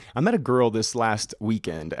I met a girl this last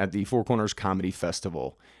weekend at the Four Corners Comedy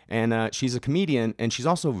Festival, and she's a comedian, and she's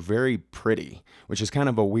also very pretty, which is kind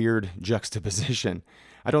of a weird juxtaposition.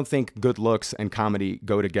 I don't think good looks and comedy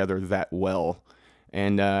go together that well,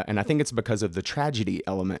 and I think it's because of the tragedy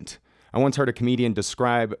element. I once heard a comedian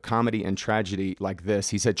describe comedy and tragedy like this.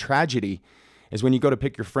 He said, "Tragedy is when you go to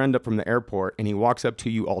pick your friend up from the airport, and he walks up to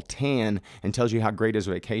you all tan and tells you how great his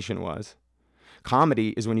vacation was. Comedy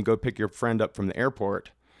is when you go pick your friend up from the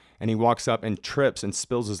airport and he walks up and trips and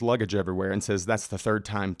spills his luggage everywhere and says, 'That's the third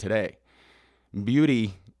time today.'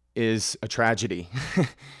 Beauty is a tragedy."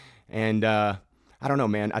 and I don't know,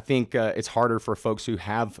 man. I think it's harder for folks who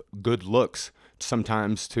have good looks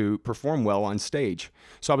sometimes to perform well on stage.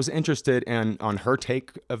 So I was interested in on her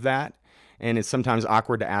take of that. And it's sometimes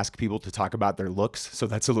awkward to ask people to talk about their looks, so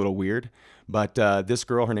that's a little weird. But this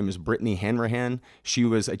girl, her name is Brittany Hanrahan. She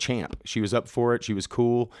was a champ. She was up for it. She was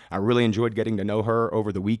cool. I really enjoyed getting to know her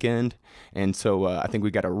over the weekend. And so I think we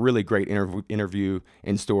got a really great interview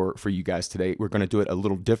in store for you guys today. We're going to do it a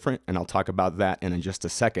little different, and I'll talk about that in just a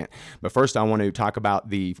second. But first, I want to talk about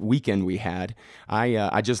the weekend we had.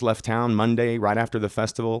 I just left town Monday right after the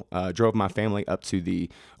festival, drove my family up to the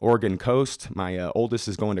Oregon coast. My oldest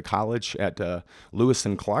is going to college at Lewis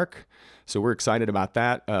and Clark. So we're excited about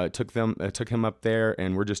that. Took him up there,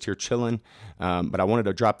 and we're just here chilling. But I wanted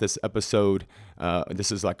to drop this episode.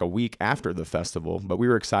 This is like a week after the festival, but we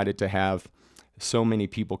were excited to have so many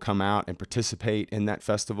people come out and participate in that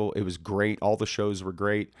festival. It was great. All the shows were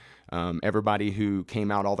great. Everybody who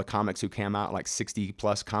came out, all the comics who came out, like 60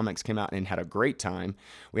 plus comics came out and had a great time.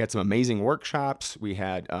 We had some amazing workshops. We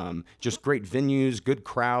had just great venues, good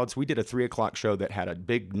crowds. We did a 3 o'clock show that had a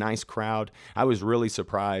big, nice crowd. I was really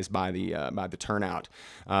surprised by the turnout.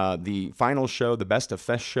 The final show, the Best of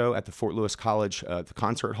Fest show at the Fort Lewis College, the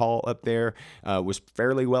concert hall up there, was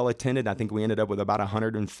fairly well attended. I think we ended up with about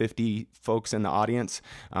 150 folks in the audience,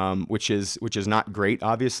 which is not great,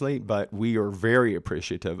 obviously, but we are very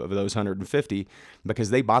appreciative of those 150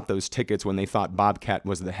 because they bought those tickets when they thought Bobcat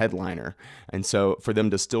was the headliner. And so for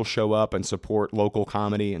them to still show up and support local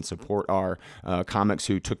comedy and support our comics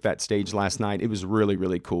who took that stage last night, it was really,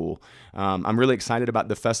 really cool. I'm really excited about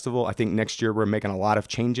the festival. I think next year we're making a lot of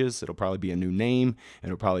changes. It'll probably be a new name.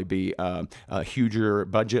 It'll probably be a huger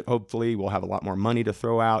budget. Hopefully we'll have a lot more money to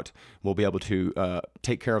throw out. We'll be able to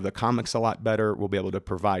take care of the comics a lot better. We'll be able to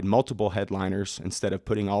provide multiple headliners instead of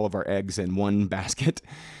putting all of our eggs in one basket.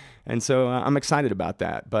 And so I'm excited about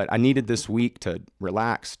that. But I needed this week to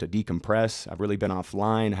relax, to decompress. I've really been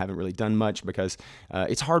offline. I haven't really done much because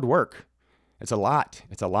it's hard work. It's a lot.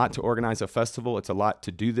 It's a lot to organize a festival. It's a lot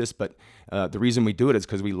to do this. But the reason we do it is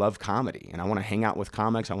because we love comedy. And I want to hang out with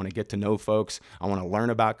comics. I want to get to know folks. I want to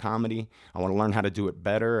learn about comedy. I want to learn how to do it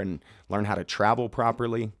better and learn how to travel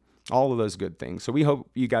properly. All of those good things. So we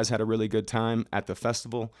hope you guys had a really good time at the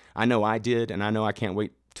festival. I know I did, and I know I can't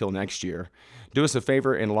wait till next year. Do us a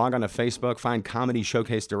favor and log on to Facebook, find Comedy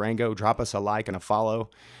Showcase Durango, drop us a like and a follow.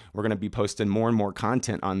 We're going to be posting more and more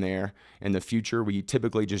content on there in the future. We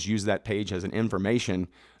typically just use that page as an information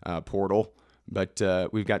portal, but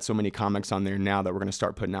we've got so many comics on there now that we're going to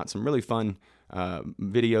start putting out some really fun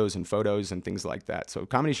videos and photos and things like that. So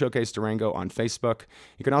Comedy Showcase Durango on Facebook.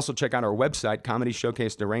 You can also check out our website,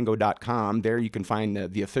 comedyshowcasedurango.com. There you can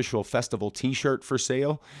find the official festival t-shirt for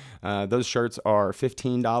sale. Those shirts are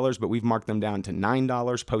 $15, but we've marked them down to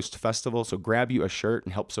 $9 post-festival. So grab you a shirt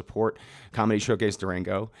and help support Comedy Showcase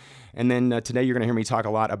Durango. And then today you're going to hear me talk a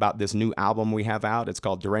lot about this new album we have out. It's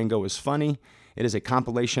called Durango is Funny. It is a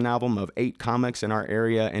compilation album of 8 comics in our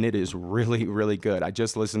area, and it is really, really good. I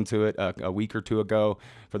just listened to it a week or two ago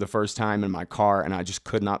for the first time in my car, and I just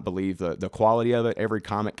could not believe the quality of it. Every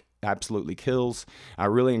comic absolutely kills. I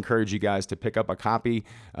really encourage you guys to pick up a copy.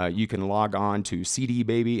 You can log on to CD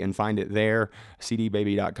Baby and find it there,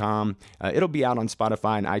 cdbaby.com. It'll be out on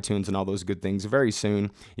Spotify and iTunes and all those good things very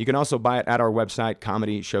soon. You can also buy it at our website,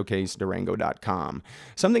 comedyshowcasedurango.com.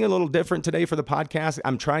 Something a little different today for the podcast.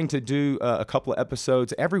 I'm trying to do a couple of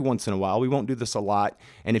episodes every once in a while. We won't do this a lot.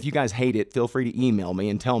 And if you guys hate it, feel free to email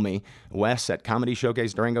me and tell me,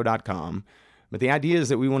 wes@comedyshowcasedurango.com. But the idea is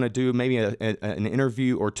that we want to do maybe an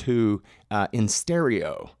interview or two in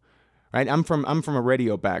stereo, right? I'm from a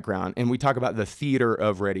radio background, and we talk about the theater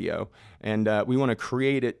of radio, and we want to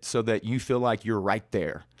create it so that you feel like you're right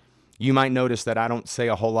there. You might notice that I don't say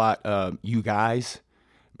a whole lot, you guys.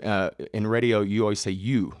 In radio, you always say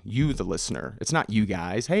you, the listener. It's not you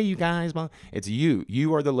guys. Hey, you guys. It's you.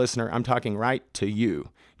 You are the listener. I'm talking right to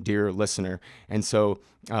you, dear listener. And so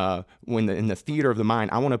in the theater of the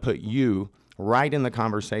mind, I want to put you right in the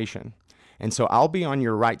conversation. And so I'll be on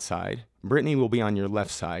your right side. Brittany will be on your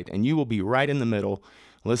left side, and you will be right in the middle,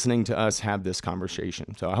 listening to us have this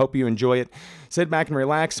conversation. So I hope you enjoy it. Sit back and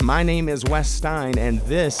relax. My name is Wes Stein, and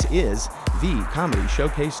this is the Comedy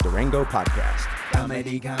Showcase Durango podcast.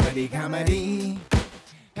 Comedy, comedy, comedy.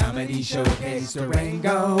 Comedy Showcase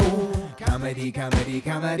Durango. Comedy, comedy,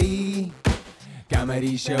 comedy.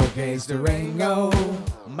 Comedy Showcase Durango.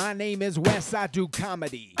 My name is Wes, I do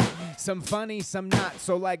comedy. Some funny, some not,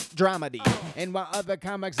 so like dramedy. And while other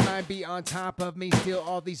comics might be on top of me, still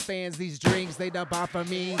all these fans, these drinks, they dump off of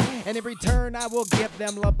me. And in return, I will give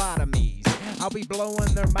them lobotomies. I'll be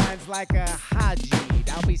blowing their minds like a Hajid.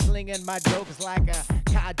 I'll be slinging my jokes like a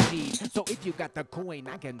Kajid. So if you got the coin,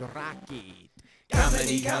 I can rock it.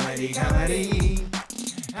 Comedy, comedy, comedy.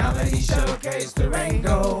 Comedy Showcase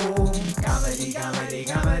Durango. Comedy, comedy,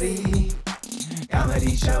 comedy.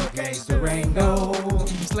 Comedy Showcase Durango.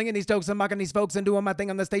 Slinging these jokes and mocking these folks and doing my thing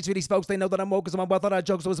on the stage for these folks. They know that I'm woke because I'm well thought out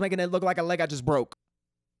jokes, so it's making it look like a leg I just broke.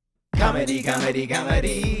 Comedy, comedy,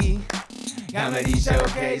 comedy. Comedy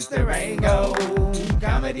Showcase Durango.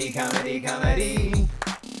 Comedy, comedy, comedy.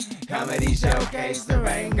 Comedy Showcase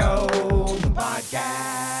Durango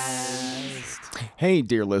podcast. Hey,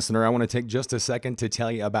 dear listener, I want to take just a second to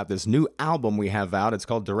tell you about this new album we have out. It's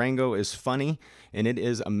called Durango is Funny, and it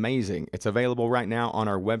is amazing. It's available right now on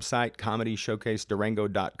our website,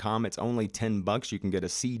 comedyshowcasedurango.com. It's only $10. You can get a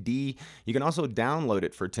CD. You can also download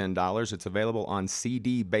it for $10. It's available on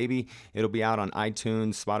CD, baby. It'll be out on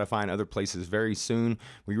iTunes, Spotify, and other places very soon.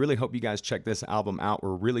 We really hope you guys check this album out.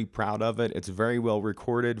 We're really proud of it. It's very well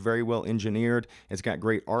recorded, very well engineered. It's got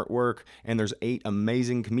great artwork, and there's 8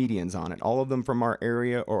 amazing comedians on it, all of them from our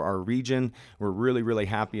area or our region. We're really, really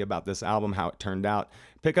happy about this album, how it turned out.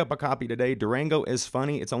 Pick up a copy today. Durango is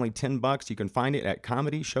Funny. It's only $10. You can find it at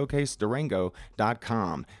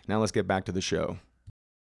comedyshowcasedurango.com. Now let's get back to the show.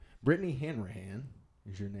 Brittany Hanrahan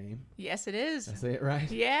is your name. Yes, it is. Did I say it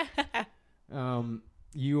right? Yeah.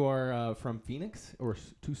 You are from Phoenix or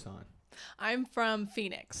Tucson? I'm from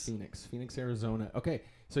Phoenix. Phoenix, Arizona. Okay,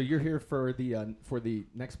 so you're here for the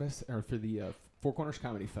next best or for the Four Corners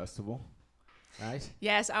Comedy Festival, right?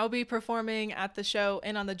 Yes, I'll be performing at the show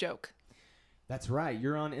In on the Joke. That's right.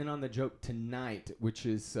 You're In on the Joke tonight, which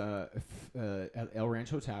is at El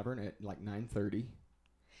Rancho Tavern at like 9:30.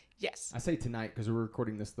 Yes. I say tonight because we're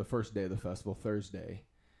recording this the first day of the festival, Thursday,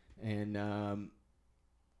 and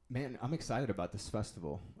man, I'm excited about this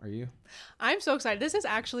festival. Are you? I'm so excited. This is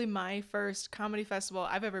actually my first comedy festival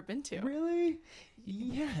I've ever been to. Really?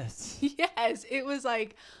 Yes. Yes. It was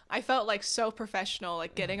like, I felt like so professional,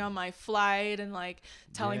 like getting on my flight and like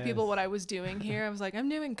telling people what I was doing here. I was like, I'm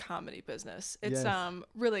doing comedy business. It's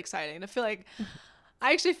really exciting.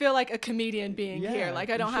 I actually feel like a comedian being here. Like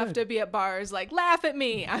I don't have to be at bars like laugh at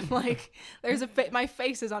me. I'm like my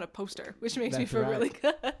face is on a poster, which makes me feel really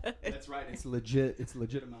good. That's right. It's legit. It's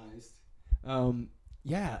legitimized.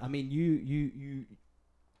 Yeah. I mean, you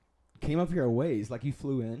came up here a ways. Like you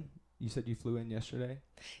flew in. You said you flew in yesterday?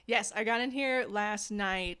 Yes, I got in here last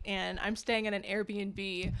night and I'm staying at an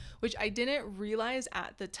Airbnb, which I didn't realize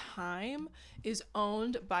at the time is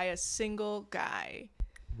owned by a single guy.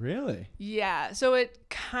 Really? Yeah. So it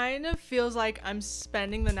kind of feels like I'm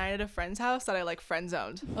spending the night at a friend's house that I like friend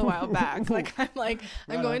zoned a while back. I'm going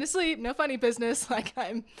to sleep. No funny business. Like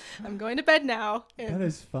I'm going to bed now. That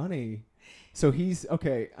is funny. So he's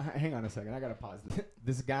okay. Hang on a second. I got to pause.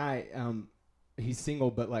 This guy, he's single,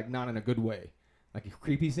 but like not in a good way. Like a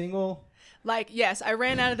creepy single? Like, yes, I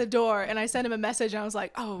ran out of the door and I sent him a message and I was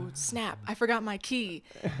like, oh, snap, I forgot my key.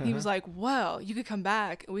 He was like, well, you could come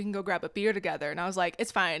back and we can go grab a beer together. And I was like,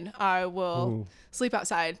 it's fine. I will sleep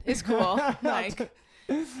outside. It's cool. Like,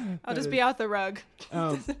 I'll just be out the rug.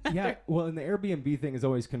 Yeah, well, and the Airbnb thing has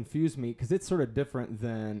always confused me because it's sort of different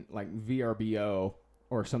than like VRBO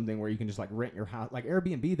or something where you can just like rent your house. Like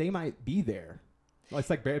Airbnb, they might be there. Well, it's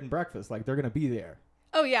like bed and breakfast. Like they're going to be there.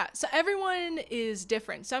 Oh, yeah. So everyone is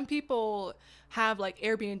different. Some people have like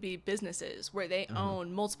Airbnb businesses where they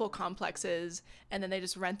own multiple complexes and then they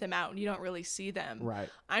just rent them out and you don't really see them. Right.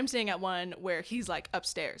 I'm staying at one where he's like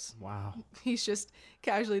upstairs. Wow. He's just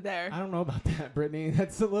casually there. I don't know about that, Brittany.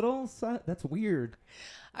 That's that's weird.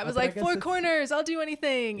 I was like, Four Corners, I'll do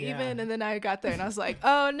anything. Yeah. And then I got there and I was like,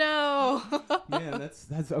 oh no. Yeah,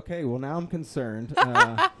 that's okay. Well, now I'm concerned.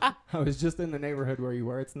 I was just in the neighborhood where you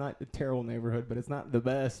were. It's not a terrible neighborhood, but it's not the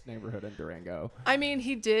best neighborhood in Durango. I mean,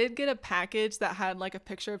 he did get a package that had like a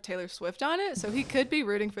picture of Taylor Swift on it, so he could be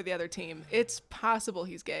rooting for the other team. It's possible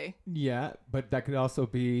he's gay. Yeah, but that could also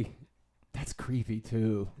be, that's creepy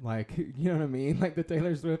too. Like, you know what I mean? Like the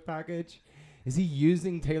Taylor Swift package. Is he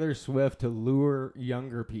using Taylor Swift to lure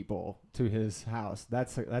younger people to his house?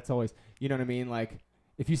 That's always, you know what I mean? Like,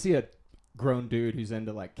 if you see a grown dude who's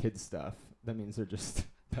into like kid stuff, that means they're just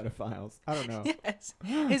pedophiles. I don't know. Yes.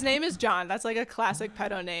 His name is John. That's like a classic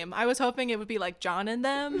pedo name. I was hoping it would be like John and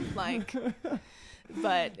them, like,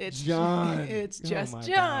 but it's John. It's just my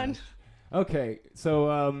John. gosh. Okay,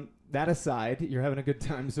 so that aside, you're having a good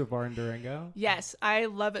time so far in Durango? Yes, I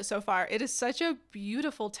love it so far. It is such a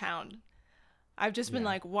beautiful town. I've just been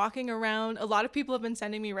like walking around. A lot of people have been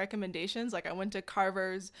sending me recommendations. Like I went to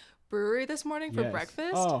Carver's Brewery this morning for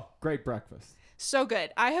breakfast. Oh, great breakfast. So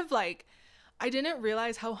good. I didn't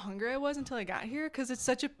realize how hungry I was until I got here because it's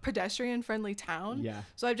such a pedestrian friendly town. Yeah.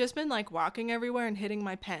 So I've just been like walking everywhere and hitting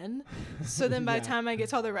my pen. So then by the time I get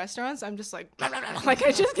to all the restaurants, I'm just like, like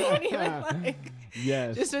I just can't even like,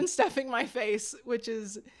 just been stuffing my face, which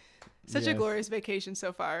is such a glorious vacation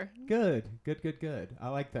so far. Good. I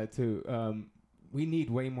like that too. We need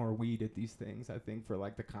way more weed at these things, I think, for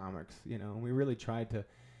like the comics, you know. We really tried to,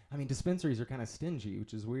 I mean, dispensaries are kind of stingy,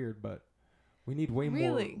 which is weird, but we need way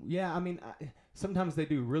more. Yeah, I mean, sometimes they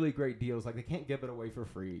do really great deals. Like they can't give it away for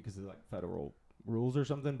free because of like federal rules or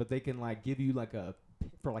something, but they can like give you like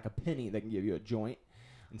for a penny, they can give you a joint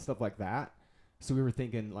and stuff like that. So we were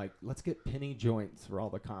thinking like, let's get penny joints for all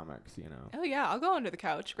the comics, you know. Oh yeah, I'll go under the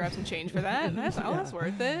couch, grab some change for that. That's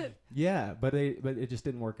worth it. Yeah, but it just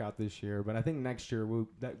didn't work out this year. But I think next year we're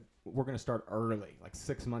going to start early, like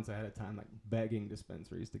 6 months ahead of time, like begging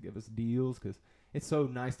dispensaries to give us deals because it's so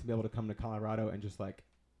nice to be able to come to Colorado and just like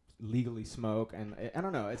legally smoke. And I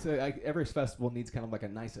don't know, it's like every festival needs kind of like a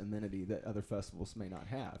nice amenity that other festivals may not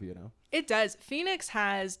have, you know. It does. Phoenix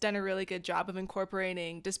has done a really good job of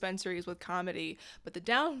incorporating dispensaries with comedy, but the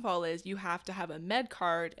downfall is you have to have a med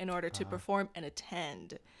card in order to perform and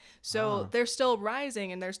attend. So they're still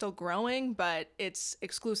rising and they're still growing, but it's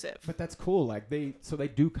exclusive. But that's cool. Like they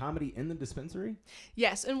do comedy in the dispensary?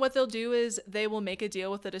 Yes, and what they'll do is they will make a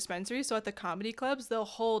deal with the dispensary. So at the comedy clubs, they'll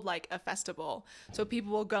hold like a festival. So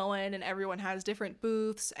people will go in and everyone has different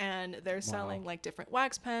booths and they're selling like different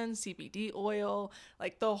wax pens, CBD oil,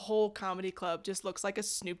 like the whole comedy club just looks like a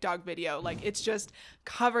Snoop Dogg video. Like it's just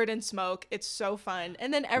covered in smoke. It's so fun.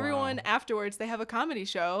 And then everyone afterwards, they have a comedy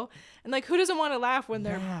show. And like who doesn't want to laugh when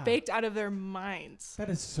they're baked out of their minds? That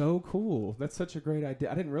is so cool. That's such a great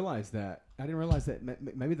idea. I didn't realize that.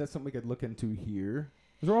 Maybe that's something we could look into here.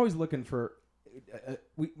 Because we're always looking for.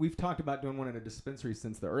 We've talked about doing one in a dispensary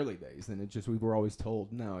since the early days, and we were always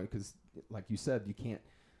told no because, like you said, you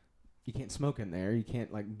can't smoke in there. You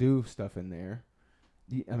can't like do stuff in there.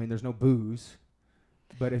 I mean, there's no booze,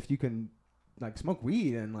 but if you can like smoke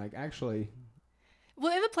weed and like actually.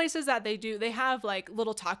 Well, in the places that they do, they have like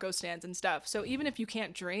little taco stands and stuff. So even if you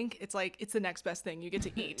can't drink, it's like it's the next best thing you get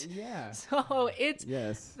to eat. Yeah. So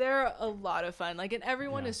they're a lot of fun. Like, and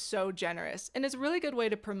everyone is so generous, and it's a really good way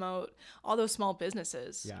to promote all those small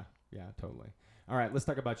businesses. Yeah, totally. All right, let's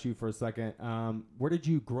talk about you for a second. Where did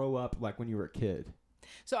you grow up? Like when you were a kid?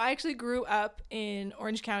 So I actually grew up in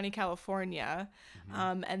Orange County, California,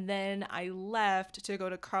 and then I left to go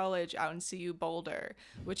to college out in CU Boulder,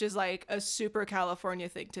 which is like a super California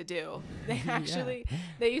thing to do.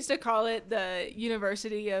 They used to call it the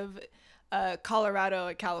University of Colorado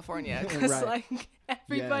at California because like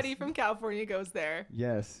everybody from California goes there.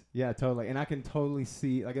 Yes, yeah, totally. And I can totally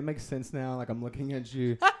see, like it makes sense now. Like I'm looking at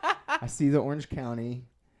you, I see the Orange County.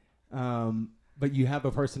 But you have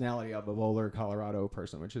a personality of a Boulder, Colorado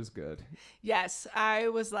person, which is good. Yes. I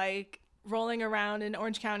was like rolling around in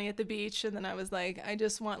Orange County at the beach. And then I was like, I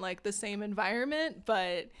just want like the same environment,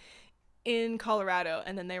 but in Colorado.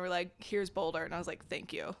 And then they were like, here's Boulder. And I was like,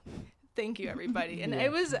 thank you. Thank you, everybody. And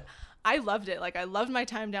I loved it. Like I loved my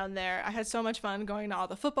time down there. I had so much fun going to all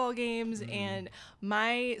the football games. And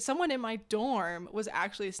someone in my dorm was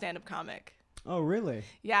actually a stand-up comic. Oh, really?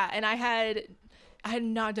 Yeah. And I had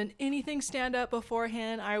not done anything stand-up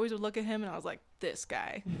beforehand. I always would look at him and I was like, this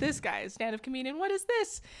guy is stand-up comedian. What is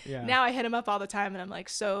this? Yeah. Now I hit him up all the time and I'm like,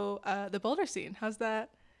 so the Boulder scene, how's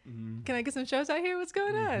that? Can I get some shows out here? What's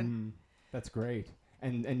going on? That's great.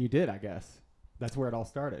 And you did, I guess. That's where it all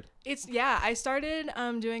started. I started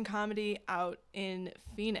doing comedy out in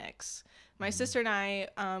Phoenix. My sister and I,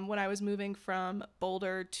 when I was moving from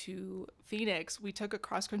Boulder to Phoenix, we took a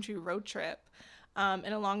cross-country road trip.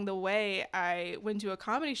 And along the way, I went to a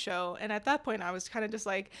comedy show. And at that point, I was kind of just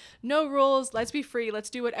like, no rules. Let's be free. Let's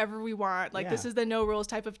do whatever we want. Like, this is the no rules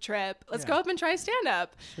type of trip. Let's go up and try stand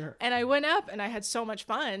up. Sure. And I went up and I had so much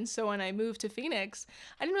fun. So when I moved to Phoenix,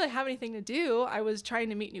 I didn't really have anything to do. I was trying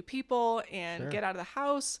to meet new people and get out of the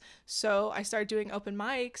house. So I started doing open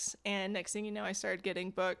mics. And next thing you know, I started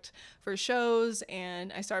getting booked for shows.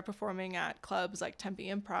 And I started performing at clubs like Tempe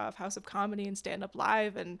Improv, House of Comedy, and Stand Up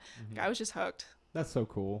Live. And I was just hooked. That's so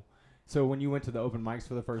cool. So when you went to the open mics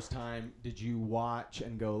for the first time, did you watch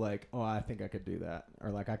and go like, oh, I think I could do that,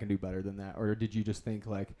 or like I can do better than that, or did you just think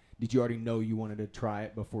like, did you already know you wanted to try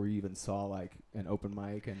it before you even saw like an open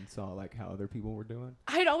mic and saw like how other people were doing?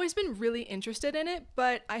 I had always been really interested in it,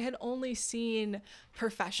 but I had only seen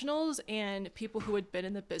professionals and people who had been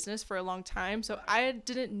in the business for a long time. So I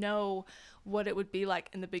didn't know what it would be like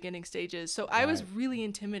in the beginning stages. So I was really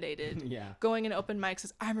intimidated going in open mics,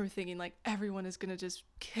 because I remember thinking like everyone is going to just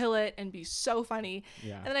kill it and be so funny.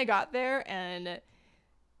 And then I got there and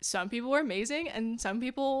some people were amazing and some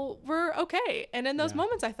people were okay. And in those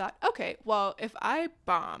moments I thought, okay, well, if I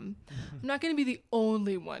bomb, I'm not going to be the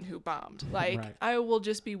only one who bombed. Like I will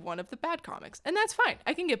just be one of the bad comics, and that's fine.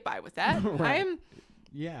 I can get by with that. I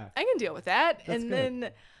can deal with that. That's and good.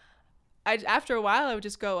 Then after a while I would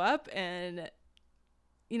just go up and,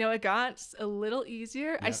 you know, it got a little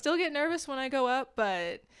easier. I still get nervous when I go up,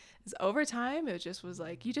 but over time it just was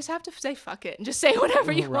like, you just have to say fuck it and just say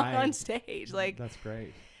whatever you want on stage. Like, that's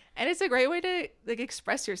great. And it's a great way to like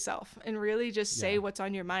express yourself and really just say what's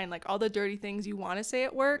on your mind. Like all the dirty things you want to say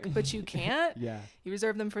at work, but you can't. You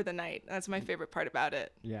reserve them for the night. That's my favorite part about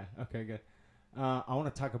it. Yeah. Okay, good. I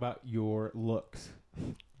want to talk about your looks,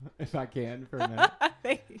 if I can, for a minute.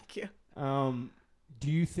 Thank you.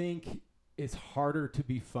 Do you think it's harder to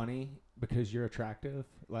be funny because you're attractive?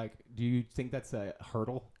 Like, do you think that's a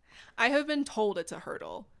hurdle? I have been told it's a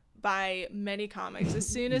hurdle by many comics. As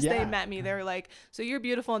soon as they met me, they were like, so you're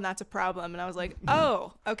beautiful and that's a problem. And I was like,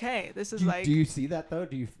 oh, okay. This is do you see that though?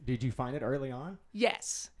 Did you find it early on?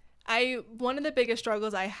 Yes. One of the biggest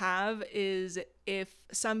struggles I have is if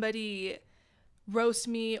somebody roast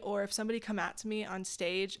me or if somebody come at me on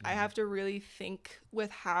stage, I have to really think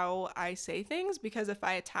with how I say things, because if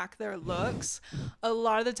I attack their looks, a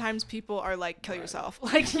lot of the times people are like, kill yourself.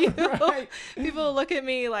 Like you people look at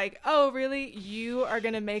me like, oh really, you are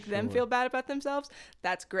gonna make them feel bad about themselves?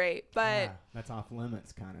 That's great, but that's off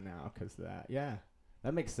limits kind of now, because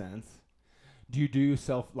that makes sense. Do you do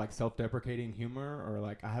self-deprecating humor, or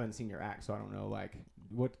like, I haven't seen your act, so I don't know, like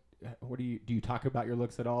what do you talk about your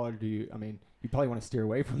looks at all, or you probably want to steer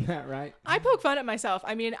away from that, right? I poke fun at myself.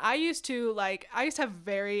 I mean, I used to have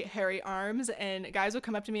very hairy arms, and guys would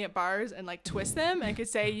come up to me at bars and like twist them and could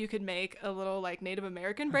say you could make a little like Native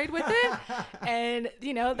American braid with it. And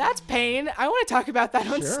you know, that's pain. I want to talk about that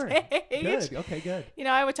on stage. Good. Okay, good. You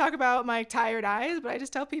know, I would talk about my tired eyes, but I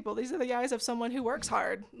just tell people these are the eyes of someone who works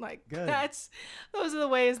hard. Like those are the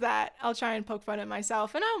ways that I'll try and poke fun at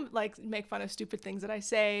myself, and I'll like make fun of stupid things that I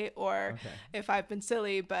say, or if I've been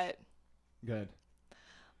silly, but good.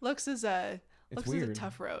 Looks is a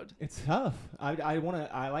tough road. It's tough. I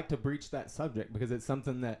like to breach that subject because it's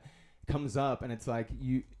something that comes up, and it's like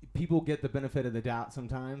people get the benefit of the doubt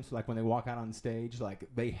sometimes. Like when they walk out on stage, like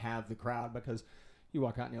they have the crowd, because you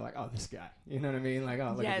walk out and you're like, oh, this guy. You know what I mean? Like,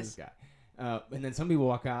 oh, look at this guy. And then some people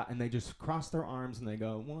walk out and they just cross their arms and they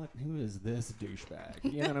go, what? Who is this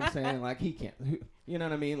douchebag? You know what I'm saying? Like he can't. You know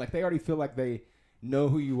what I mean? Like they already feel like they know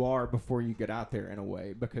who you are before you get out there, in a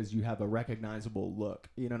way, because you have a recognizable look.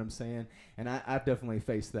 You know what I'm saying? And I've definitely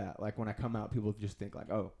faced that. Like when I come out, people just think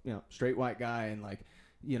like, oh, you know, straight white guy and like,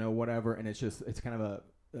 you know, whatever. And it's kind of a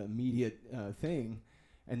immediate thing.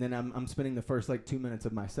 And then I'm spending the first like 2 minutes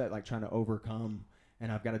of my set like trying to overcome,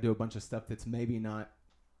 and I've got to do a bunch of stuff that's maybe not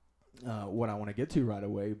what I want to get to right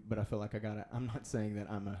away, but I feel like I'm not saying that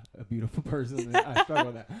I'm a beautiful person. I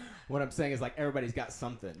struggle with that. What I'm saying is like everybody's got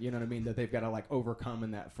something, you know what I mean, that they've got to like overcome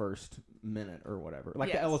in that first minute or whatever.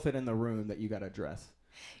 Like the elephant in the room that you got to address.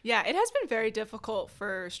 Yeah, it has been very difficult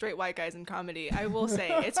for straight white guys in comedy. I will say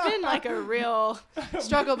it's been like a real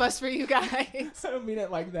struggle bus for you guys. I don't mean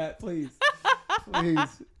it like that, please.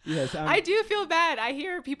 Please. Yes, I do feel bad. I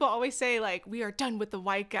hear people always say like, we are done with the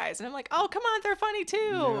white guys, and I'm like, oh come on, they're funny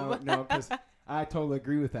too. No, because I totally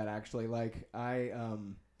agree with that actually. Like I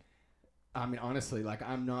mean honestly, like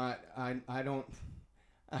I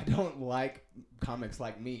don't like comics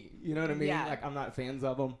like me. You know what I mean? Yeah. Like I'm not fans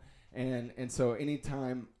of them, and so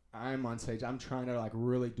anytime I'm on stage, I'm trying to like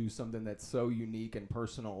really do something that's so unique and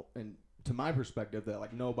personal and to my perspective that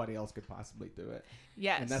like nobody else could possibly do it.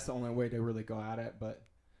 Yes. And that's the only way to really go at it. But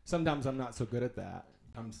sometimes I'm not so good at that.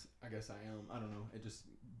 I guess I am. I don't know. It just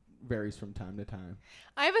varies from time to time.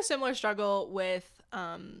 I have a similar struggle with,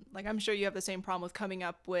 like I'm sure you have the same problem with coming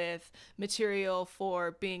up with material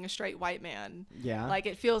for being a straight white man. Yeah. Like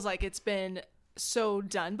it feels like it's been so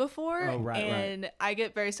done before. Oh, right, and right. I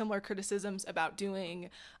get very similar criticisms about doing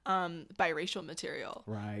biracial material.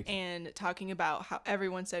 Right. And talking about how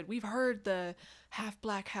everyone said, we've heard the half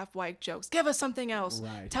black, half white jokes. Give us something else.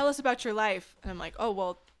 Right. Tell us about your life. And I'm like, oh,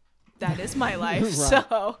 well, that is my life. Right.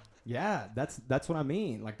 So Yeah, that's what I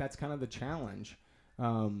mean. Like that's kind of the challenge.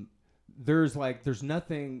 There's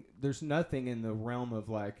nothing in the realm of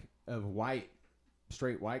like of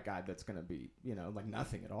straight white guy that's gonna be, like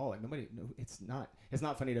nothing at all. Like nobody, no, it's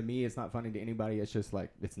not funny to me. It's not funny to anybody. It's just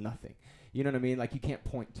like it's nothing. You know what I mean? Like you can't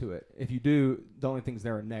point to it. If you do, the only things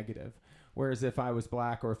there are negative. Whereas if I was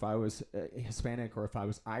black or if I was Hispanic or if I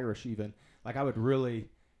was Irish even, like I would really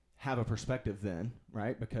have a perspective then,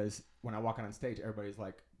 right? Because when I walk out on stage, everybody's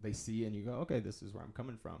like, they see and you go, okay, this is where I'm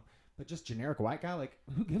coming from. But just generic white guy, like,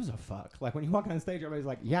 who gives a fuck? Like when you walk on stage, everybody's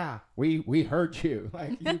like, yeah, we heard you.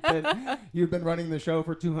 Like you've been running the show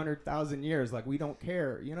for 200,000 years. Like we don't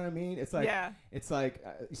care. You know what I mean? It's like,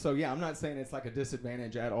 so yeah, I'm not saying it's like a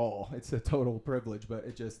disadvantage at all. It's a total privilege, but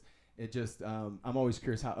it just, I'm always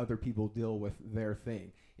curious how other people deal with their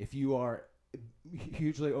thing. If you are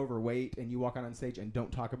hugely overweight and you walk out on stage and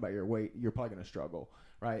don't talk about your weight, you're probably going to struggle,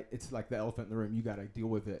 right? It's like the elephant in the room. You got to deal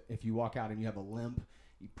with it. If you walk out and you have a limp,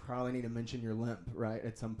 you probably need to mention your limp, right?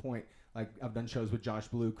 At some point, like I've done shows with Josh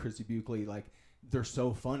Blue, Chrissy Buckley, like they're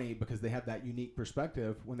so funny because they have that unique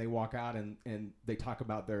perspective when they walk out and they talk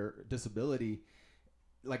about their disability.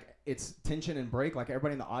 Like it's tension and break. Like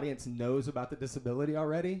everybody in the audience knows about the disability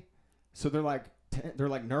already. So they're like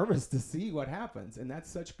nervous to see what happens. And that's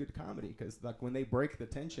such good comedy because like when they break the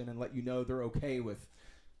tension and let you know they're okay with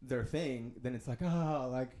their thing, then it's like, and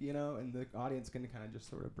the audience can kind of just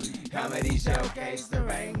sort of breathe. Comedy Showcase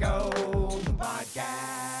Durango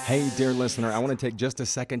podcast. Hey, dear listener, I want to take just a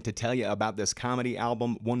second to tell you about this comedy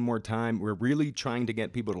album one more time. We're really trying to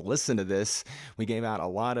get people to listen to this. We gave out a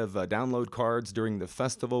lot of download cards during the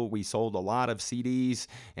festival. We sold a lot of CDs,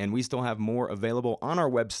 and we still have more available on our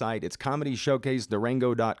website. It's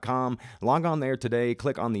comedyshowcasedurango.com. Log on there today,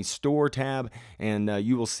 click on the store tab, and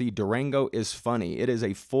you will see Durango is Funny. It is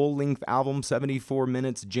a full-length album, 74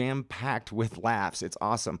 minutes, jam-packed with laughs. It's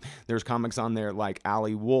awesome. There's comics on there like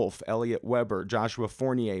Ali Wolf, Elliot Weber, Joshua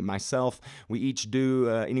Fournier, myself. We each do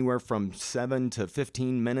anywhere from 7 to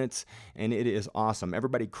 15 minutes, and it is awesome.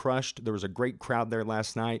 Everybody crushed. There was a great crowd there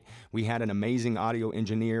last night. We had an amazing audio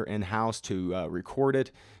engineer in-house to record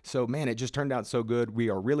it. So, man, it just turned out so good. We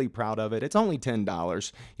are really proud of it. It's only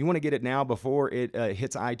 $10. You want to get it now before it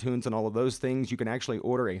hits iTunes and all of those things. You can actually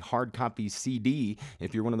order a hard copy CD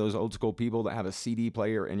if you're one of those old school people that have a CD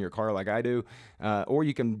player in your car like I do. Or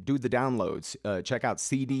you can do the downloads. Check out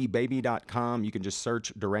cdbaby.com. You can just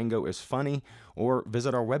search Durango is Funny or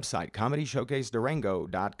visit our website,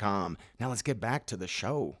 comedyshowcasedurango.com. Now let's get back to the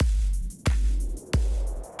show.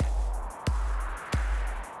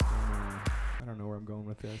 I don't know where I'm going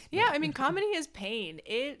with this. Yeah, I mean, comedy is pain.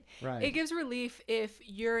 It Right. gives relief if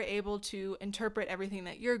you're able to interpret everything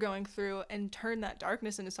that you're going through and turn that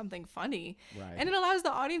darkness into something funny. Right. And it allows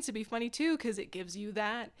the audience to be funny too, because it gives you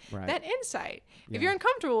that insight. Yeah. If you're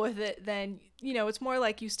uncomfortable with it, then it's more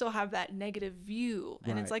like you still have that negative view.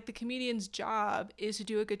 And it's Right. like the comedian's job is to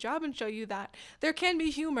do a good job and show you that there can be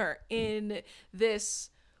humor in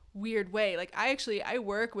this weird way. Like I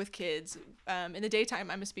work with kids in the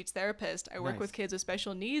daytime. I'm a speech therapist. I work Nice. with kids with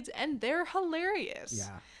special needs, and they're hilarious.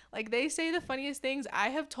 Yeah. Like they say the funniest things.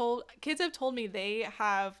 Kids have told me they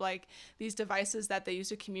have like these devices that they use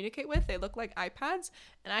to communicate with. They look like iPads,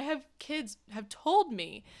 and kids have told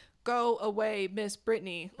me, "Go away, Miss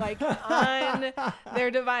Brittany," like on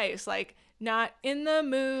their device, like not in the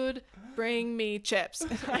mood, bring me chips.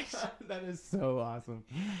 That is so awesome.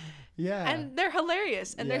 Yeah. And they're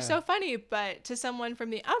hilarious and they're Yeah. so funny, but to someone from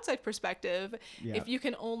the outside perspective, Yeah. if you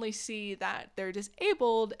can only see that they're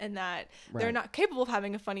disabled and that they're Right. not capable of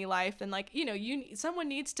having a funny life, then someone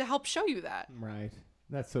needs to help show you that. Right.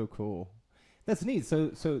 That's so cool. That's neat. So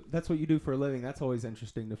that's what you do for a living. That's always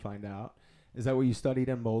interesting to find out. Is that what you studied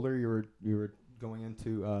in Boulder? You were going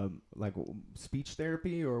into speech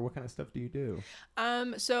therapy, or what kind of stuff do you do?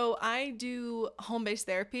 So I do home-based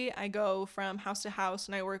therapy. I go from house to house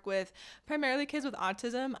and I work with primarily kids with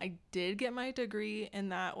autism. I did get my degree in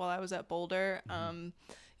that while I was at Boulder.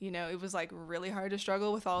 It was like really hard to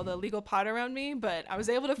struggle with all the legal pot around me, but I was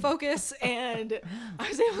able to focus and I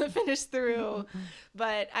was able to finish through.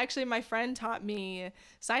 But actually my friend taught me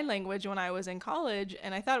sign language when I was in college,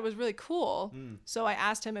 and I thought it was really cool. So I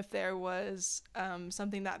asked him if there was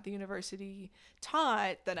something that the university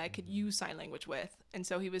taught that I could use sign language with. And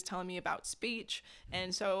so he was telling me about speech.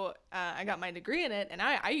 And so I got my degree in it, and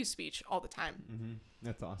I use speech all the time. Mm-hmm.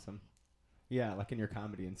 That's awesome. Yeah, like in your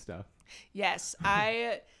comedy and stuff. Yes,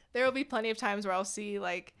 there will be plenty of times where I'll see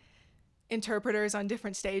like interpreters on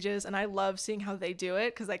different stages, and I love seeing how they do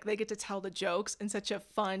it, because like they get to tell the jokes in such a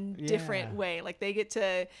fun, different Yeah. way. Like they get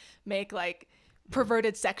to make like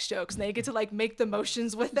perverted sex jokes, and they get to like make the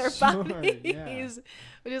motions with their Sure, bodies, yeah.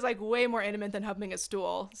 which is like way more intimate than humping a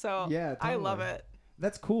stool. So Yeah, I love totally. it.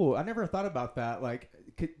 That's cool. I never thought about that. Like,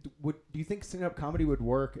 do you think stand-up comedy would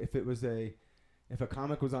work if a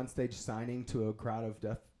comic was on stage signing to a crowd of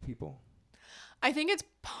deaf people? I think it's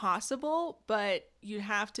possible, but you'd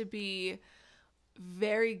have to be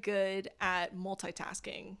very good at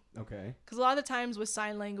multitasking. Okay. Because a lot of the times with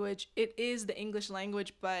sign language, it is the English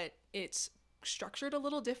language, but it's structured a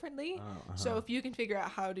little differently. So if you can figure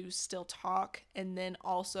out how to still talk and then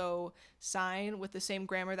also sign with the same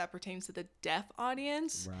grammar that pertains to the deaf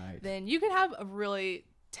audience, Right. then you could have a really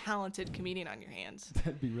talented comedian on your hands.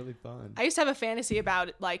 That'd be really fun. I used to have a fantasy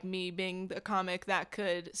about like me being the comic that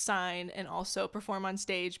could sign and also perform on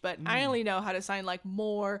stage, but I only know how to sign like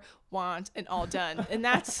more, want, and all done, and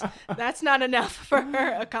that's not enough for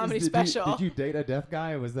a comedy special. Did you date a deaf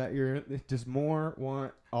guy? Was that your just more,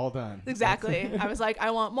 want, all done? Exactly. I was like,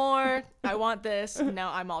 I want more, I want this.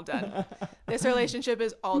 Now I'm all done. This relationship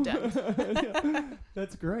is all done. Yeah,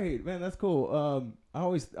 that's great, man. That's cool. I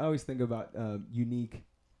always think about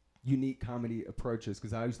unique comedy approaches,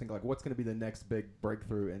 because I always think like, what's going to be the next big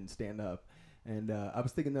breakthrough in stand up? And I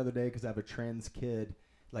was thinking the other day, because I have a trans kid,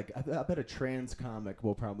 like I bet a trans comic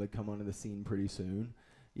will probably come onto the scene pretty soon.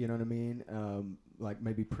 You know what I mean? Like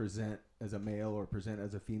maybe present as a male or present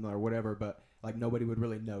as a female or whatever, but like nobody would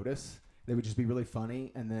really notice. They would just be really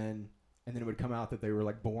funny, and then it would come out that they were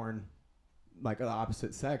like born like the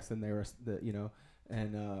opposite sex, and they were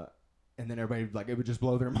and then everybody like, it would just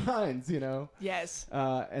blow their minds, you know? Yes.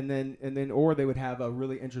 And then or they would have a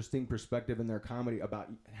really interesting perspective in their comedy about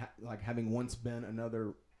like having once been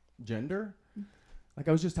another gender. Like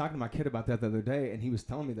I was just talking to my kid about that the other day, and he was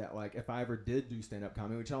telling me that like if I ever did do stand-up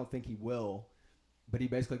comedy, which I don't think he will, but he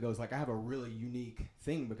basically goes like, I have a really unique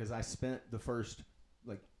thing because I spent the first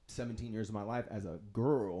like 17 years of my life as a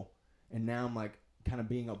girl, and now I'm like kind of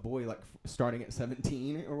being a boy, like starting at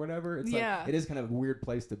 17 or whatever. It's like, it is kind of a weird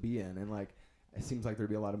place to be in, and like it seems like there'd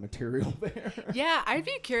be a lot of material there. Yeah, I'd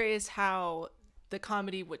be curious how the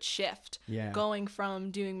comedy would shift, going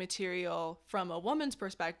from doing material from a woman's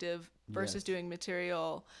perspective versus doing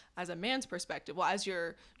material as a man's perspective, well, as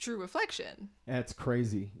your true reflection. That's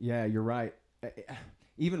crazy. Yeah, you're right.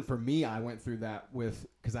 Even for me, I went through that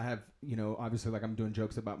because I have, you know, obviously like I'm doing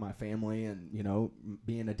jokes about my family and, you know,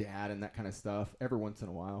 being a dad and that kind of stuff every once in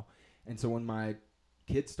a while. And so when my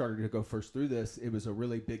kids started to go first through this, it was a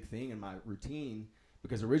really big thing in my routine,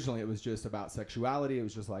 because originally it was just about sexuality. It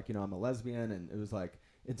was just like, you know, I'm a lesbian, and it was like,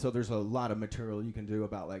 and so there's a lot of material you can do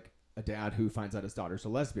about like a dad who finds out his daughter's a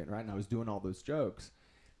lesbian, right? And I was doing all those jokes.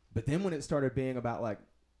 But then when it started being about like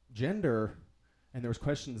gender and there was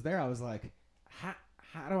questions there, I was like,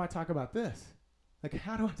 how do I talk about this? Like,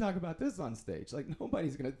 how do I talk about this on stage? Like,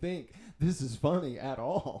 nobody's going to think this is funny at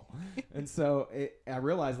all. And so I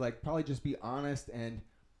realized, like, probably just be honest and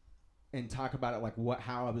talk about it, like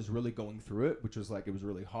how I was really going through it, which was like, it was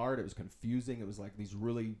really hard. It was confusing. It was like these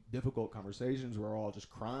really difficult conversations where we're all just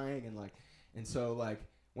crying. And so like,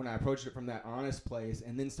 when I approached it from that honest place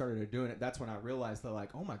and then started doing it, that's when I realized that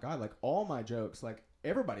like, oh my God, like all my jokes, like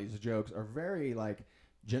everybody's jokes are very like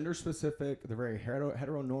gender specific. They're very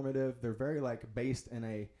heteronormative. They're very like based in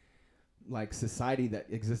a like society that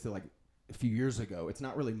existed like a few years ago. It's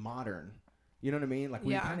not really modern. You know what I mean? Like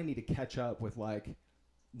we kind of need to catch up with like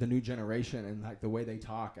the new generation and like the way they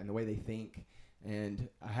talk and the way they think. And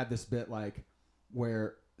I had this bit like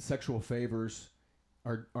where sexual favors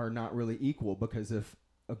are not really equal, because if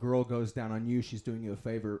a girl goes down on you, she's doing you a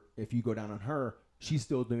favor. If you go down on her, she's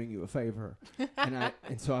still doing you a favor. and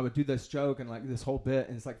so I would do this joke and like this whole bit,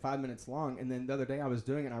 and it's like 5 minutes long. And then the other day I was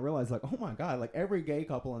doing it and I realized like, oh my God, like every gay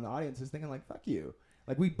couple in the audience is thinking like, fuck you.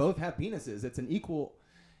 Like we both have penises. It's an equal.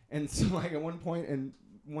 And so like at one point and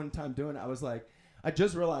one time doing it, I was like, I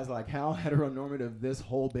just realized like how heteronormative this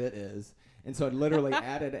whole bit is. And so I literally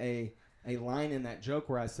added a line in that joke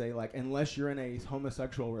where I say like, unless you're in a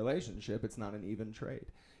homosexual relationship, it's not an even trade.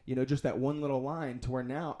 You know, just that one little line to where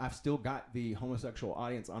now I've still got the homosexual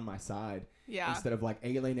audience on my side. Yeah. Instead of like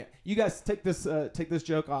alienating. You guys take this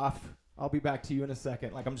joke off. I'll be back to you in a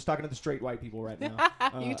second. Like I'm just talking to the straight white people right now.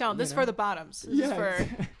 You can tell them this is for the bottoms. This is for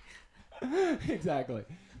exactly.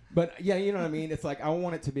 But yeah, you know what I mean? It's like I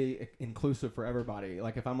want it to be inclusive for everybody.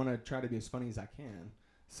 Like if I'm gonna try to be as funny as I can.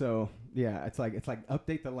 So yeah, it's like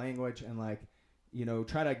update the language and like, you know,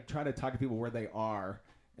 try to talk to people where they are.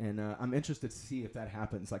 And I'm interested to see if that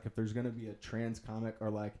happens. Like if there's gonna be a trans comic, or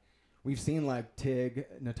like we've seen like Tig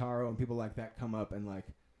Notaro and people like that come up and like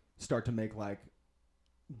start to make like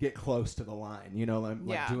get close to the line. You know,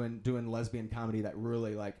 like doing lesbian comedy that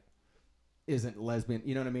really like isn't lesbian.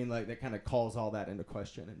 You know what I mean? Like that kind of calls all that into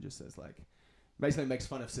question and just says like, basically makes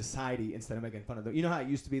fun of society instead of making fun of them. You know how it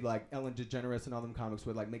used to be like Ellen DeGeneres and all them comics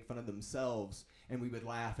would like make fun of themselves and we would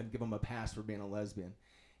laugh and give them a pass for being a lesbian.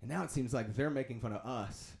 And now it seems like they're making fun of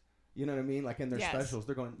us. You know what I mean? Like in their specials,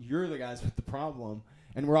 they're going, "You're the guys with the problem,"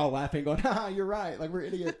 and we're all laughing, going, "Ha, you're right. Like we're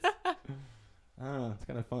idiots." I don't know. It's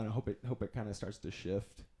kind of fun. I hope it kind of starts to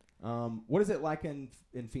shift. What is it like in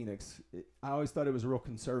Phoenix? I always thought it was real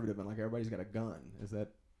conservative and like everybody's got a gun. Is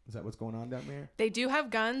that what's going on down there? They do have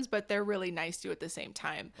guns, but they're really nice to you at the same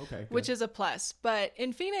time. Okay, good. Which is a plus. But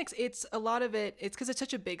in Phoenix, it's a lot of it's because it's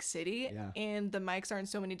such a big city, and the mics are in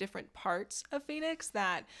so many different parts of Phoenix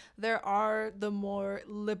that there are the more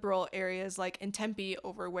liberal areas, like in Tempe,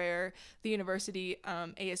 over where the university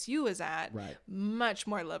ASU is at. Right. Much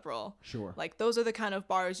more liberal. Sure. Like those are the kind of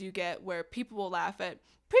bars you get where people will laugh at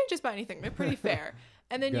pretty just about anything. They're pretty fair.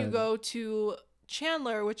 And then you go to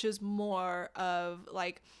Chandler, which is more of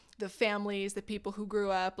like the families, the people who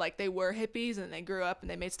grew up, like they were hippies and they grew up and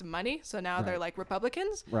they made some money. So now they're like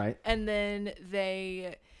Republicans. Right. And then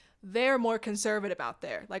they're more conservative out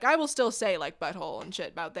there. Like I will still say like butthole and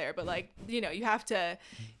shit about there, but like, you know, you have to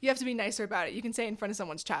be nicer about it. You can say it in front of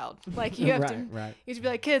someone's child. Like you have you have to be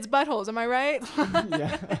like, kids, buttholes, am I right?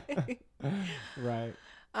 Yeah. Right.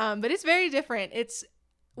 But it's very different.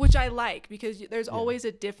 Which I like because there's always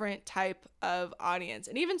a different type of audience.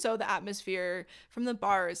 And even so, the atmosphere from the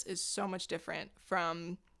bars is so much different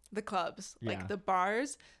from the clubs. Yeah. Like the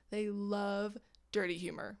bars, they love dirty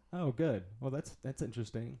humor. Oh, good. Well, that's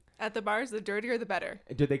interesting. At the bars, the dirtier the better.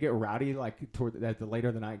 Did they get rowdy like toward the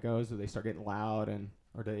later the night goes? Do they start getting loud and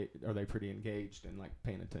are they pretty engaged and like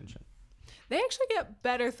paying attention? They actually get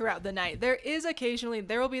better throughout the night. There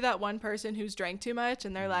will be that one person who's drank too much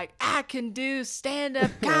and they're like, I can do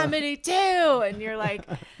stand-up comedy too. And you're like,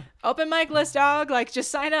 open mic list, dog. Like,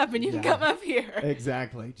 just sign up and you can come up here.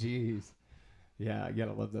 Exactly. Jeez. Yeah, you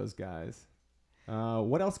gotta love those guys.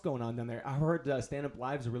 What else going on down there? I heard Stand Up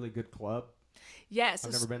Live's a really good club. Yes.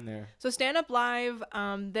 I've never been there. So Stand Up Live,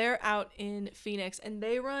 they're out in Phoenix and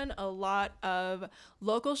they run a lot of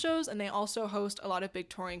local shows and they also host a lot of big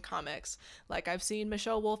touring comics. Like I've seen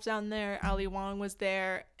Michelle Wolf down there, Ali Wong was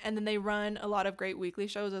there, and then they run a lot of great weekly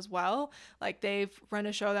shows as well. Like they've run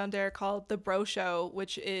a show down there called The Bro Show,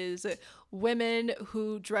 which is women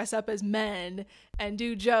who dress up as men and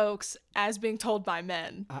do jokes as being told by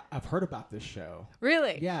men. I've heard about this show.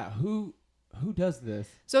 Really? Yeah. Who does this?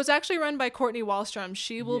 So it's actually run by Courtney Wallstrom.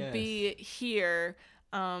 She will be here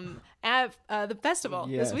at the festival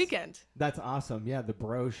this weekend. That's awesome. Yeah, the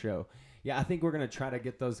Bro Show. Yeah, I think we're going to try to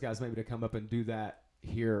get those guys maybe to come up and do that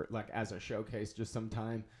here like as a showcase just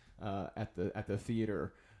sometime at the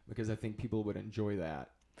theater because I think people would enjoy that.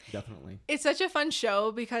 Definitely. It's such a fun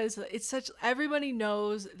show because everybody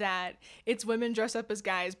knows that it's women dressed up as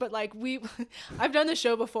guys, but like I've done the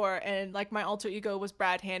show before and like my alter ego was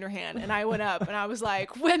Brittany Hanrahan and I went up and I was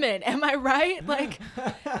like, women, am I right? Like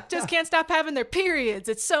just can't stop having their periods.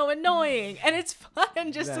 It's so annoying. And it's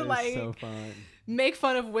fun just to like so fun. Make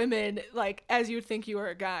fun of women like as you'd think you were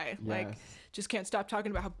a guy. Yes. Like just can't stop talking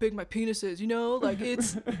about how big my penis is, you know? Like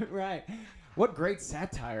it's right. What great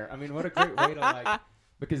satire. I mean, what a great way to like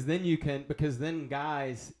because then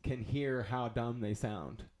guys can hear how dumb they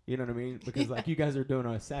sound. You know what I mean? Because like you guys are doing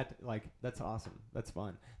a set, like that's awesome. That's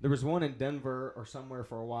fun. There was one in Denver or somewhere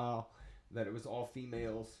for a while that it was all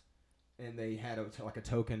females and they had like a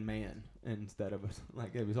token man instead of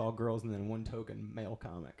like it was all girls and then one token male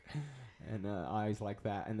comic. And I always like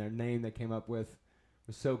that. And their name they came up with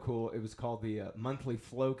was so cool. It was called the Monthly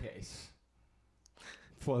Flow Case.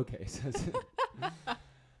 Flow Case.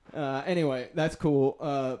 Anyway, that's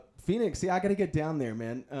cool. Phoenix, see, I got to get down there,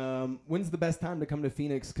 man. When's the best time to come to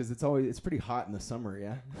Phoenix? Because it's pretty hot in the summer,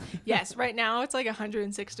 yeah? Yes, right now it's like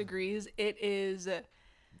 106 degrees. It is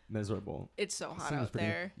miserable. It's so hot out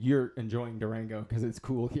there. You're enjoying Durango because it's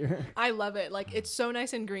cool here. I love it. Like, it's so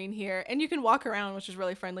nice and green here. And you can walk around, which is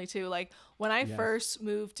really friendly, too. Like, when I first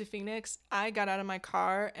moved to Phoenix, I got out of my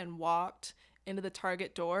car and walked into the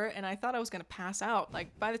Target door and I thought I was going to pass out.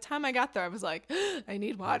 Like by the time I got there, I was like, I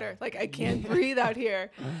need water. Like I can't breathe out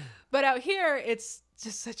here. But out here, it's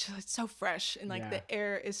just it's so fresh and like the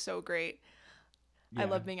air is so great. I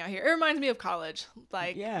love being out here. It reminds me of college.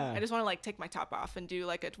 Like I just want to like take my top off and do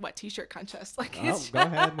like a wet t-shirt contest. Like it's go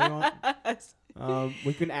ahead.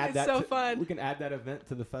 We can add that. So fun. We can add that event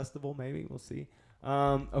to the festival. Maybe we'll see.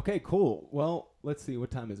 Okay, cool. Well, let's see.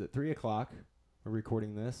 What time is it? 3:00. We're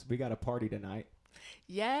recording this. We got a party tonight.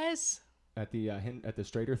 Yes. At the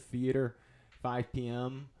Strater Theater, 5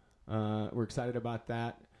 p.m. We're excited about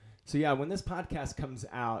that. So yeah, when this podcast comes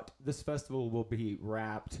out, this festival will be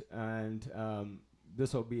wrapped, and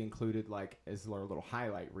this will be included like as our little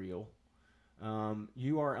highlight reel.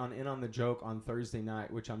 You are in on the joke on Thursday night,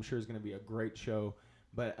 which I'm sure is going to be a great show.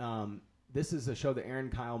 But this is a show that Aaron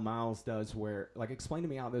Kyle Miles does, where like explain to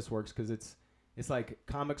me how this works, because it's like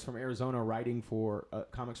comics from Arizona writing for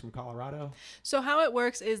comics from Colorado. So how it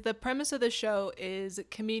works is the premise of the show is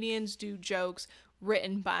comedians do jokes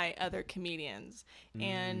written by other comedians.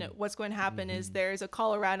 And what's going to happen is there's a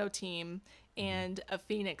Colorado team and a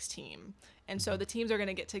Phoenix team. And so the teams are going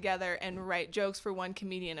to get together and write jokes for one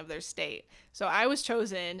comedian of their state. So I was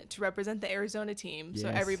chosen to represent the Arizona team. Yes. So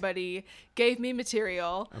everybody gave me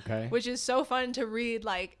material, which is so fun to read,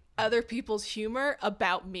 like, other people's humor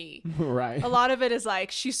about me. Right. A lot of it is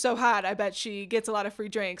like, she's so hot, I bet she gets a lot of free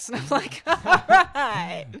drinks. And I'm like, all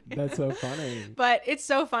right. That's so funny. But it's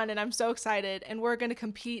so fun, and I'm so excited. And we're going to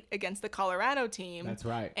compete against the Colorado team. That's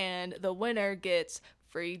right. And the winner gets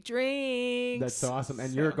free drinks. That's so awesome.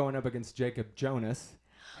 And you're going up against Jacob Jonas,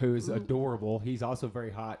 who's adorable. He's also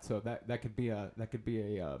very hot. So that could be a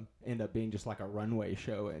end up being just like a runway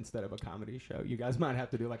show instead of a comedy show. You guys might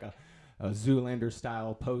have to do like a Zoolander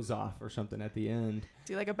style pose off or something at the end.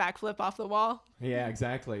 Do like a backflip off the wall. Yeah,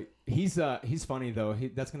 exactly. He's funny though.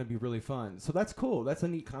 That's going to be really fun. So that's cool. That's a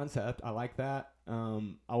neat concept. I like that. I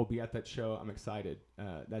will be at that show. I'm excited.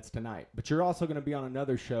 That's tonight. But you're also going to be on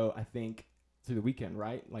another show, I think, through the weekend,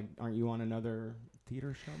 right? Like, aren't you on another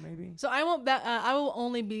theater show maybe? So I won't. I will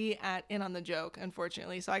only be in on the joke,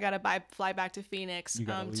 unfortunately. So I gotta fly back to Phoenix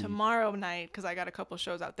tomorrow night, because I got a couple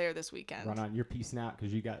shows out there this weekend. Right on. You're peacing out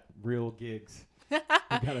because you got real gigs. You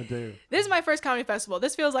gotta do. This is my first comedy festival.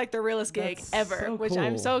 This feels like the realest gig ever, so which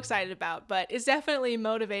I'm cool. so excited about. But it's definitely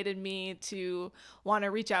motivated me to want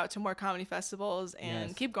to reach out to more comedy festivals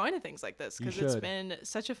and keep going to things like this, because it's been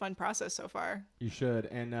such a fun process so far. You should.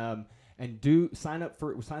 And do sign up.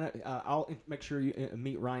 I'll make sure you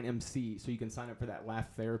meet Ryan MC, so you can sign up for that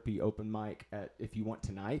Laugh Therapy open mic if you want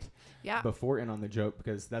tonight. Yeah. Before In on the Joke,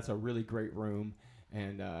 because that's a really great room,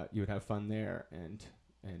 and you would have fun there, and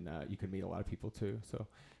you can meet a lot of people too. So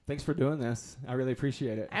thanks for doing this. I really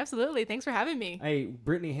appreciate it. Absolutely. Thanks for having me. Hey,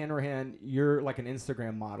 Brittany Hanrahan, you're like an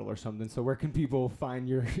Instagram model or something. So where can people find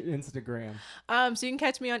your Instagram? So you can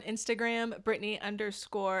catch me on Instagram,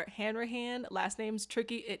 Brittany_Hanrahan. Last name's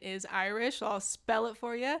tricky. It is Irish. So I'll spell it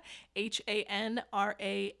for you. Hanrahan.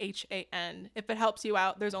 If it helps you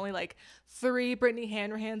out, there's only like 3 Brittany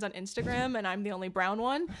Hanrahans on Instagram, and I'm the only brown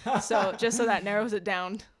one. So just so that narrows it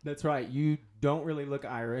down. That's right. You don't really look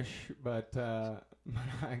Irish, but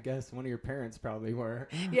I guess one of your parents probably were.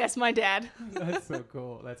 Yes, my dad. That's so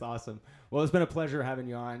cool. That's awesome. Well, it's been a pleasure having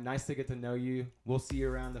you on. Nice to get to know you. We'll see you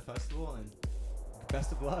around the festival, and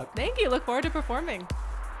best of luck. Thank you. Look forward to performing.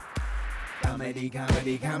 Comedy,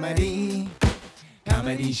 comedy, comedy.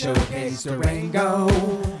 Comedy Showcase Durango.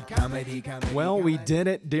 Comedy, comedy. Well, we did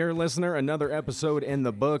it, dear listener. Another episode in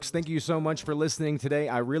the books. Thank you so much for listening today.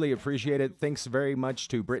 I really appreciate it. Thanks very much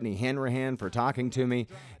to Brittany Hanrahan for talking to me,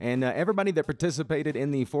 and everybody that participated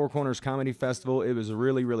in the Four Corners Comedy Festival. It was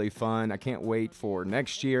really, really fun. I can't wait for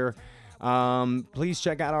next year. Please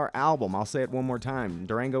check out our album. I'll say it one more time.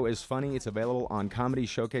 Durango is Funny. It's available on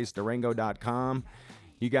ComedyShowcaseDurango.com.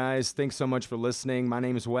 You guys, thanks so much for listening. My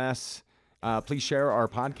name is Wes. Please share our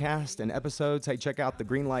podcast and episodes. Hey, check out the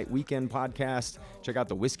Greenlight Weekend podcast. Check out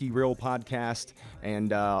the Whiskey Reel podcast.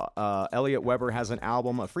 And Elliot Weber has an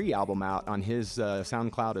album, a free album out on his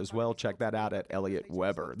SoundCloud as well. Check that out at Elliot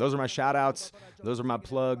Weber. Those are my shout outs. Those are my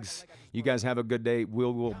plugs. You guys have a good day.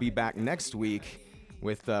 We'll be back next week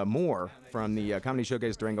with more from the Comedy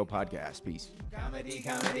Showcase Durango podcast. Peace. Comedy,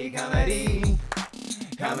 comedy, comedy.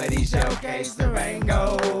 Comedy Showcase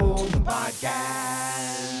Durango podcast.